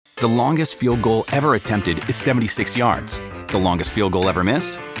The longest field goal ever attempted is 76 yards. The longest field goal ever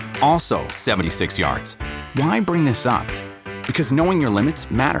missed? Also 76 yards. Why bring this up? Because knowing your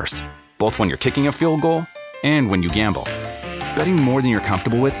limits matters, both when you're kicking a field goal and when you gamble. Betting more than you're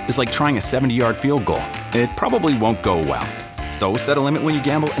comfortable with is like trying a 70-yard field goal. It probably won't go well. So set a limit when you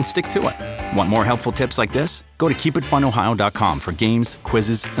gamble and stick to it. Want more helpful tips like this? Go to keepitfunohio.com for games,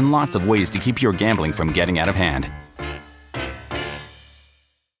 quizzes, and lots of ways to keep your gambling from getting out of hand.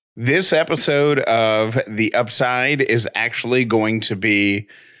 This episode of The Upside is actually going to be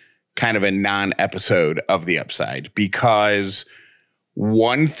kind of a non-episode of The Upside, because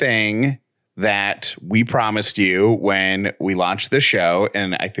one thing that we promised you when we launched the show,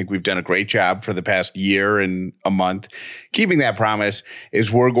 and I think we've done a great job for the past year and a month keeping that promise,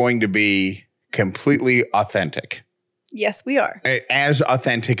 is we're going to be completely authentic. Yes, we are. As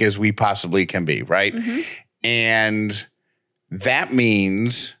authentic as we possibly can be, right? Mm-hmm. And that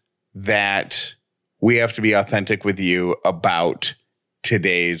means that we have to be authentic with you about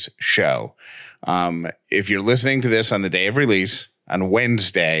today's show. If you're listening to this on the day of release, on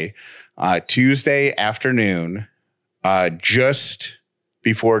Wednesday, Tuesday afternoon, just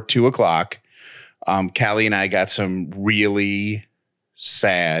before 2:00, Callie and I got some really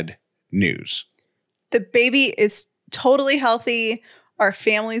sad news. The baby is totally healthy. Our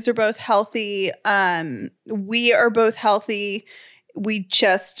families are both healthy. We are both healthy. We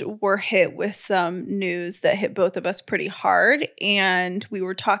just were hit with some news that hit both of us pretty hard. And we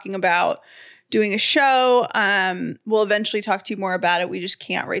were talking about doing a show. We'll eventually talk to you more about it. We just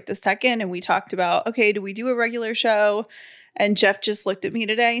can't right this second. And we talked about, okay, do we do a regular show? And Jeff just looked at me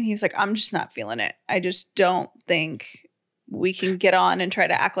today and he's like, I'm just not feeling it. I just don't think we can get on and try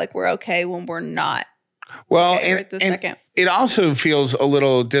to act like we're okay when we're not. Well, okay right this second. It also feels a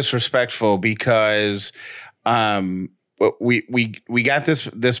little disrespectful because we got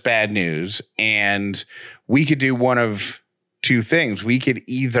this bad news, and we could do one of two things. We could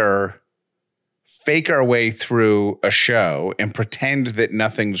either fake our way through a show and pretend that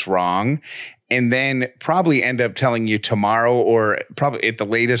nothing's wrong, and then probably end up telling you tomorrow or probably at the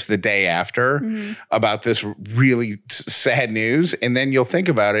latest the day after about this really sad news. And then you'll think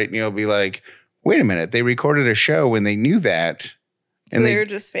about it and you'll be like, wait a minute, they recorded a show when they knew that. So they were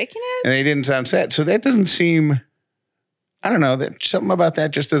just faking it? And they didn't sound sad. So that doesn't seem... I don't know, that something about that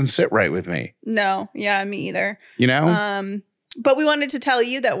just doesn't sit right with me. No. Yeah, me either. You know? But we wanted to tell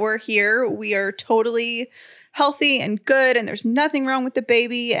you that we're here. We are totally healthy and good, and there's nothing wrong with the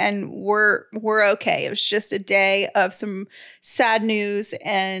baby, and we're okay. It was just a day of some sad news,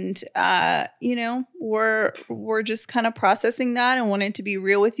 and we're just kind of processing that and wanted to be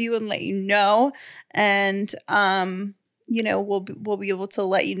real with you and let you know. And we'll be able to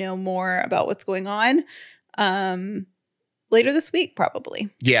let you know more about what's going on. Later this week, probably.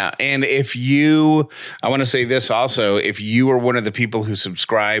 Yeah. And I want to say this also, if you are one of the people who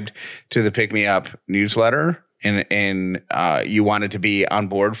subscribed to the Pick Me Up newsletter and you wanted to be on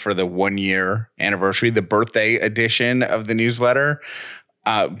board for the 1-year anniversary, the birthday edition of the newsletter,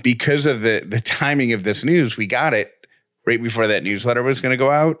 because of the timing of this news, we got it right before that newsletter was going to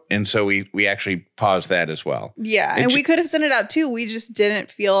go out. And so we actually paused that as well. Yeah. And we could have sent it out too. We just didn't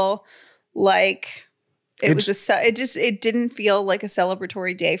feel like... It didn't feel like a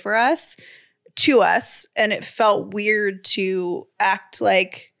celebratory day for us, and it felt weird to act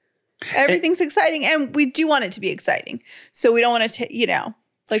like everything's exciting, and we do want it to be exciting. So we don't want to,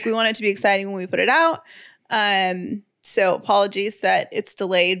 we want it to be exciting when we put it out. So apologies that it's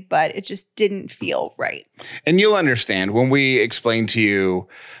delayed, but it just didn't feel right. And you'll understand when we explain to you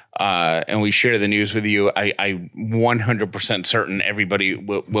and we share the news with you, I 100% certain everybody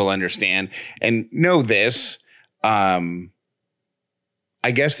will understand and know this. I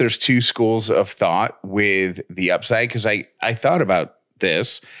guess there's two schools of thought with The Upside, because I thought about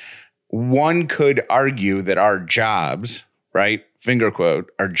this. One could argue that our jobs, right, finger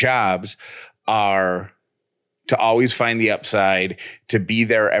quote, our jobs are to always find the upside, to be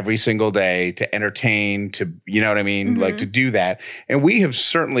there every single day, to entertain, to, you know what I mean? Like to do that. And we have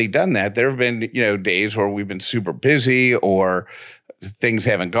certainly done that. There have been, days where we've been super busy or things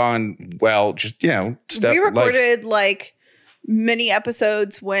haven't gone well, just, stuff. We recorded like mini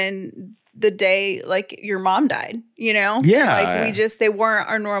episodes when the day, like your mom died, Yeah. Like they weren't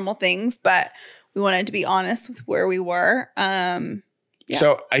our normal things, but we wanted to be honest with where we were. Yeah.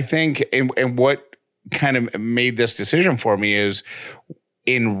 So I think, and what kind of made this decision for me is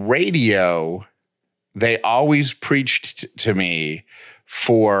in radio, they always preached to me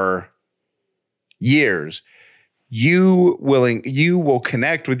for years, you will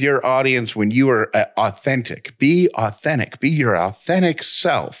connect with your audience when you are authentic. Be authentic. Be your authentic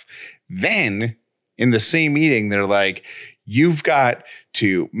self. Then in the same meeting, they're like, you've got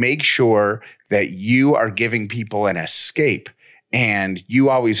to make sure that you are giving people an escape, and you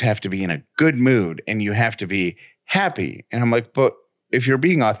always have to be in a good mood and you have to be happy. And I'm like, but if you're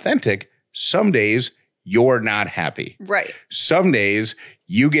being authentic, some days you're not happy. Right. Some days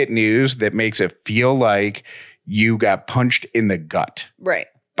you get news that makes it feel like you got punched in the gut. Right.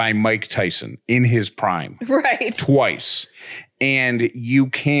 By Mike Tyson in his prime. Right. Twice. And you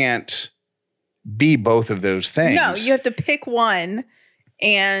can't be both of those things. No, you have to pick one.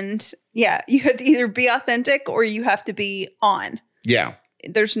 And yeah, you have to either be authentic or you have to be on. Yeah.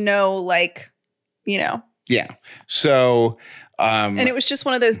 There's no like, you know. Yeah. So. And it was just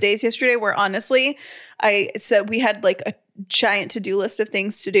one of those days yesterday where honestly, I said we had like a giant to-do list of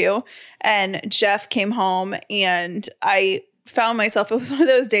things to do. And Jeff came home and I found myself, it was one of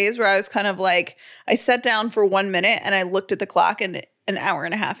those days where I was kind of like, I sat down for 1 minute and I looked at the clock and an hour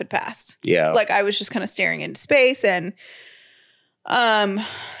and a half had passed. Yeah. Like I was just kind of staring into space and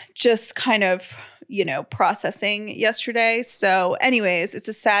just kind of, you know, processing yesterday. So anyways, it's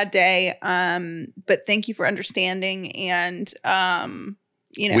a sad day. But thank you for understanding. And,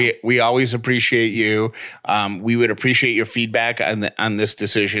 you know, we always appreciate you. We would appreciate your feedback on this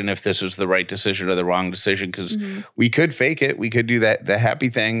decision, if this was the right decision or the wrong decision, because we could fake it. We could do the happy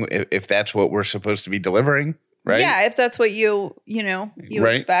thing if that's what we're supposed to be delivering. Right. Yeah. If that's what you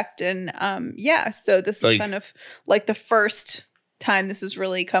right. expect. And, so this is kind of like the first time this has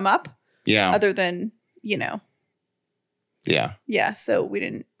really come up. Yeah. Other than, you know. Yeah. Yeah. So we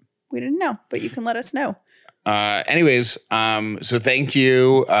didn't know, but you can let us know. Anyways, so thank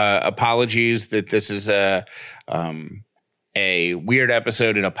you. Apologies that this is a weird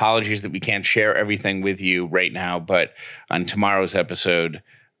episode, and apologies that we can't share everything with you right now. But on tomorrow's episode,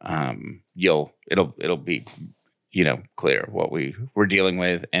 it'll be, you know, clear what we're dealing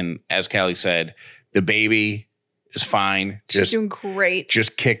with. And as Callie said, the baby is fine. She's doing great.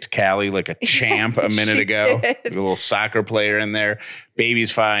 Just kicked Callie like a champ a minute ago. There's a little soccer player in there.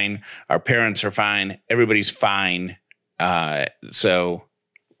 Baby's fine. Our parents are fine. Everybody's fine. So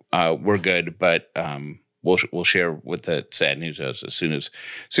we're good. But we'll share what the sad news is as soon as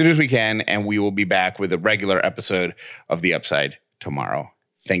we can, and we will be back with a regular episode of The Upside tomorrow.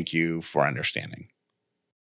 Thank you for understanding.